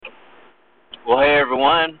Well, hey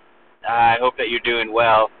everyone. I hope that you're doing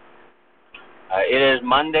well. It is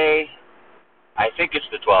Monday. I think it's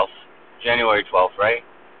the 12th, January 12th, right?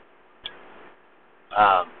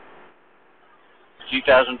 Um,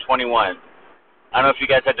 2021. I don't know if you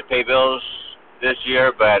guys had to pay bills this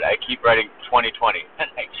year, but I keep writing 2020. I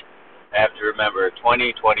have to remember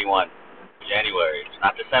 2021, January. It's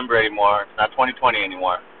not December anymore. It's not 2020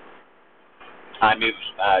 anymore. Time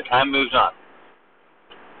moves on.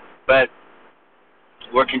 But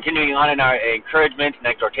we're continuing on in our encouragement and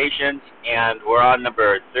exhortations, and we're on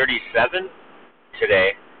number 37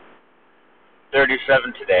 today.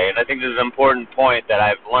 37 today, and I think this is an important point that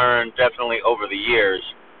I've learned definitely over the years,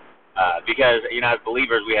 because, as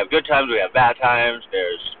believers, we have good times, we have bad times,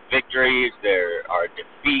 there's victories, there are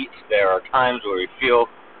defeats, there are times where we feel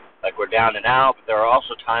like we're down and out, but there are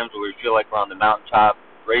also times where we feel like we're on the mountaintop,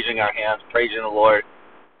 raising our hands, praising the Lord,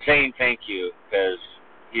 saying thank you, because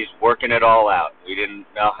He's working it all out. We didn't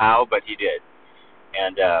know how, but He did.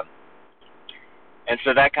 And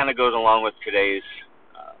so that kind of goes along with today's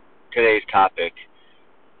topic.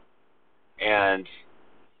 And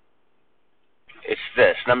it's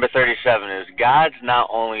this. Number 37 is God's not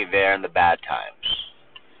only there in the bad times.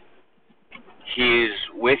 He's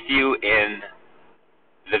with you in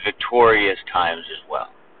the victorious times as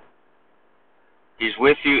well. He's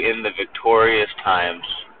with you in the victorious times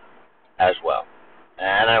as well.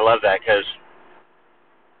 And I love that, because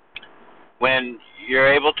when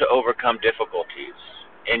you're able to overcome difficulties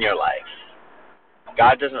in your life,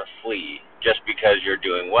 God doesn't flee just because you're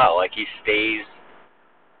doing well. Like, He stays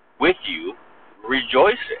with you,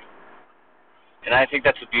 rejoicing. And I think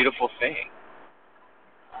that's a beautiful thing.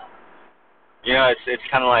 It's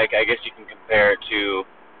kind of like, I guess you can compare it to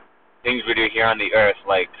things we do here on the earth,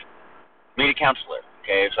 like meet a counselor.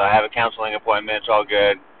 Okay, so I have a counseling appointment, it's all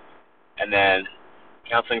good, and then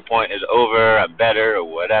counseling point is over, I'm better, or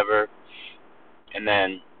whatever, and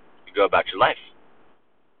then you go about your life.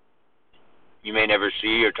 You may never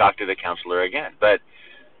see or talk to the counselor again, but,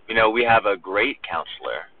 we have a great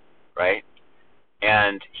counselor, right?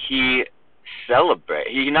 And he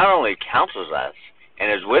not only counsels us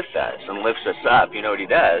and is with us and lifts us up, you know what he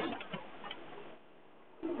does?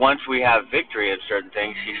 Once we have victory in certain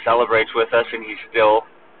things, he celebrates with us, and he's still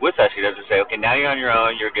with us. He doesn't say, okay, now you're on your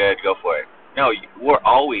own, you're good, go for it. No, we're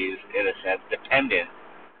always, in a sense, dependent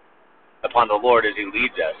upon the Lord as He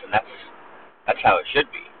leads us, and that's how it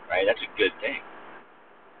should be, right? That's a good thing.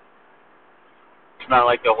 It's not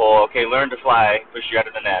like the whole, okay, learn to fly, push you out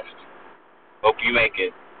of the nest, hope you make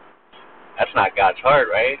it. That's not God's heart,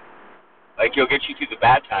 right? Like, He'll get you through the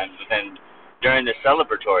bad times, but then during the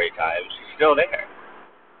celebratory times, He's still there.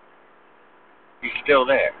 He's still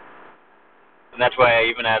there. And that's why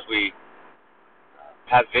even as we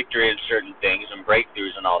have victory in certain things and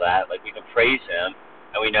breakthroughs and all that, like, we can praise Him,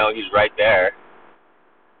 and we know He's right there.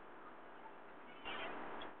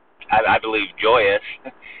 I believe joyous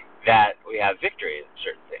that we have victory in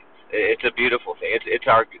certain things. It's a beautiful thing. It's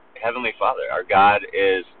our Heavenly Father. Our God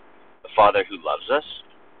is a Father who loves us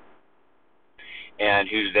and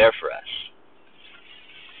who's there for us.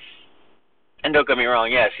 And don't get me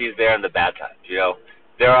wrong, yes, He's there in the bad times.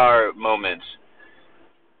 There are moments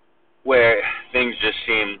where things just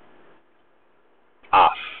seem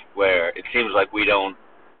off, where it seems like we don't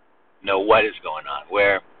know what is going on,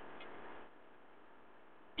 where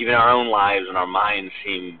even our own lives and our minds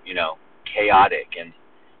seem, chaotic,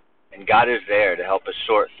 and God is there to help us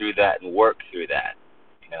sort through that and work through that.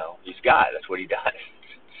 He's God. That's what He does.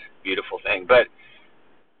 It's a beautiful thing. But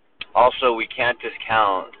also, we can't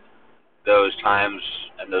discount those times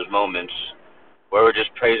and those moments where we're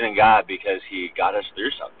just praising God because He got us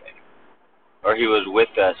through something, or He was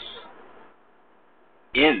with us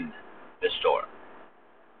in the storm.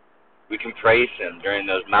 We can praise Him during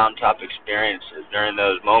those mountaintop experiences, during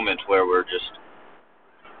those moments where we're just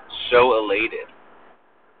so elated.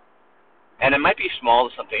 And it might be small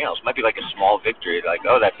to something else. It might be like a small victory, like,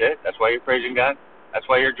 oh, that's it? That's why you're praising God? That's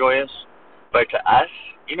why you're joyous? But to us,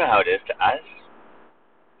 you know how it is, to us,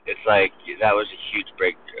 it's like that was a huge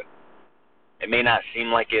breakthrough. It may not seem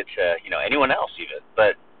like it to, anyone else even,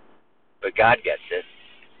 but God gets it.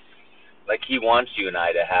 Like, He wants you and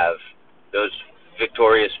I to have those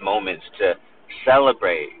victorious moments, to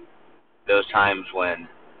celebrate those times when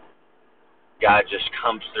God just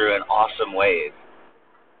comes through in awesome ways.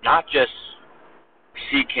 Not just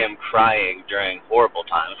seek Him crying during horrible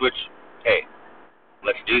times, which, hey,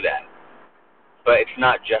 let's do that. But it's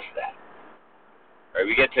not just that. Right?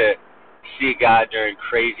 We get to see God during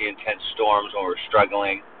crazy, intense storms when we're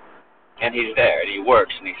struggling, and He's there, and He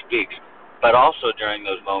works, and He speaks. But also during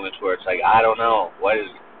those moments where it's like, I don't know, what is,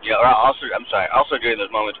 also during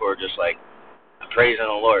those moments where we're just like, I'm praising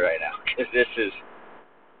the Lord right now, because this is,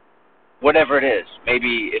 whatever it is,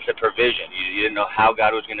 maybe it's a provision. You didn't know how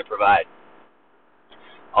God was going to provide.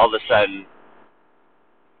 All of a sudden,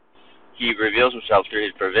 He reveals Himself through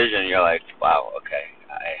His provision, and you're like, wow, okay,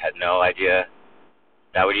 I had no idea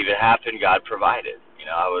that would even happen. God provided.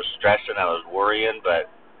 I was stressing, I was worrying, but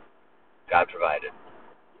God provided.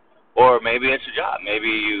 Or maybe it's a job. Maybe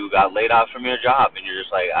you got laid off from your job, and you're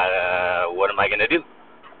just like, what am I going to do?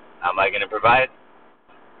 How am I going to provide?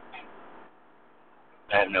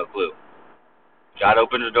 I have no clue. God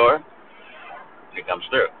opens the door, and He comes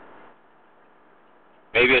through.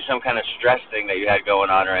 Maybe it's some kind of stress thing that you had going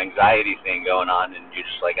on, or anxiety thing going on, and you're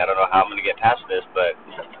just like, I don't know how I'm going to get past this, but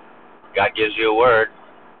God gives you a word,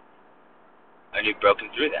 and you've broken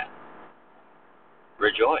through that.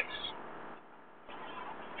 Rejoice.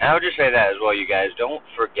 And I would just say that as well, you guys. Don't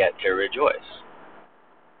forget to rejoice.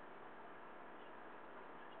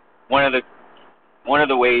 One of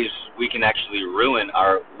the ways we can actually ruin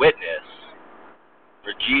our witness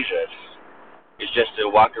for Jesus is just to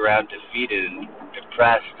walk around defeated and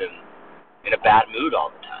depressed and in a bad mood all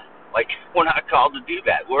the time. Like, we're not called to do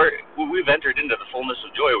that. We've entered into the fullness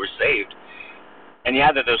of joy. We're saved. And yeah,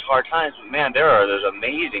 there are those hard times, but man, there are those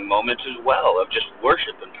amazing moments as well of just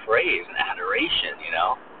worship and praise and adoration,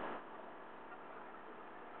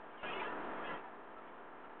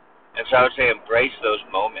 And so I would say embrace those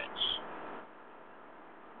moments.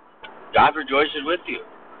 God rejoices with you.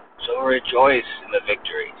 So rejoice in the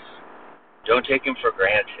victories. Don't take Him for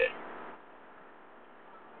granted.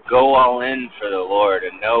 Go all in for the Lord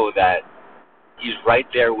and know that He's right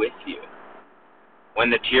there with you. When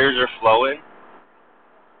the tears are flowing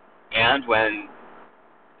and when,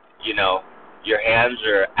 your hands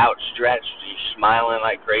are outstretched, you're smiling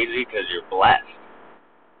like crazy because you're blessed.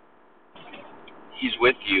 He's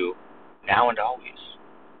with you now and always.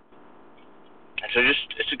 And so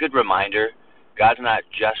it's a good reminder, God's not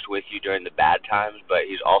just with you during the bad times, but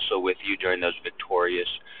He's also with you during those victorious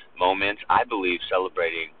moments, I believe,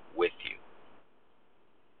 celebrating with you.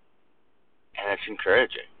 And it's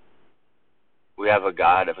encouraging. We have a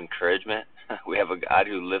God of encouragement. We have a God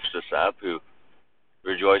who lifts us up, who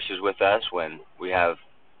rejoices with us when we have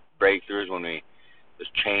breakthroughs, when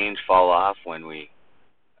those chains fall off, when we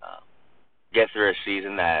get through a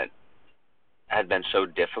season that had been so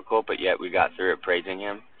difficult, but yet we got through it praising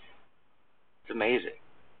Him. It's amazing.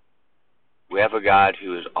 We have a God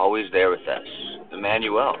who is always there with us.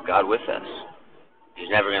 Emmanuel, God with us. He's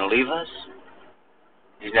never going to leave us.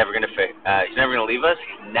 He's never going to leave us.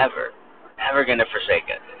 He's never going to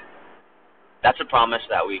forsake us. That's a promise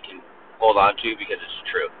that we can hold on to because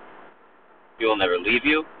it's true. He will never leave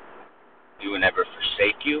you. He will never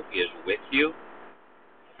forsake you. He is with you.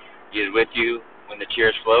 He is with you when the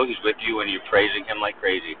tears flow. He's with you when you're praising Him like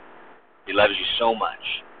crazy. He loves you so much.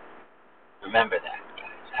 Remember that,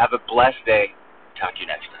 guys. Have a blessed day. Talk to you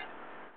next time.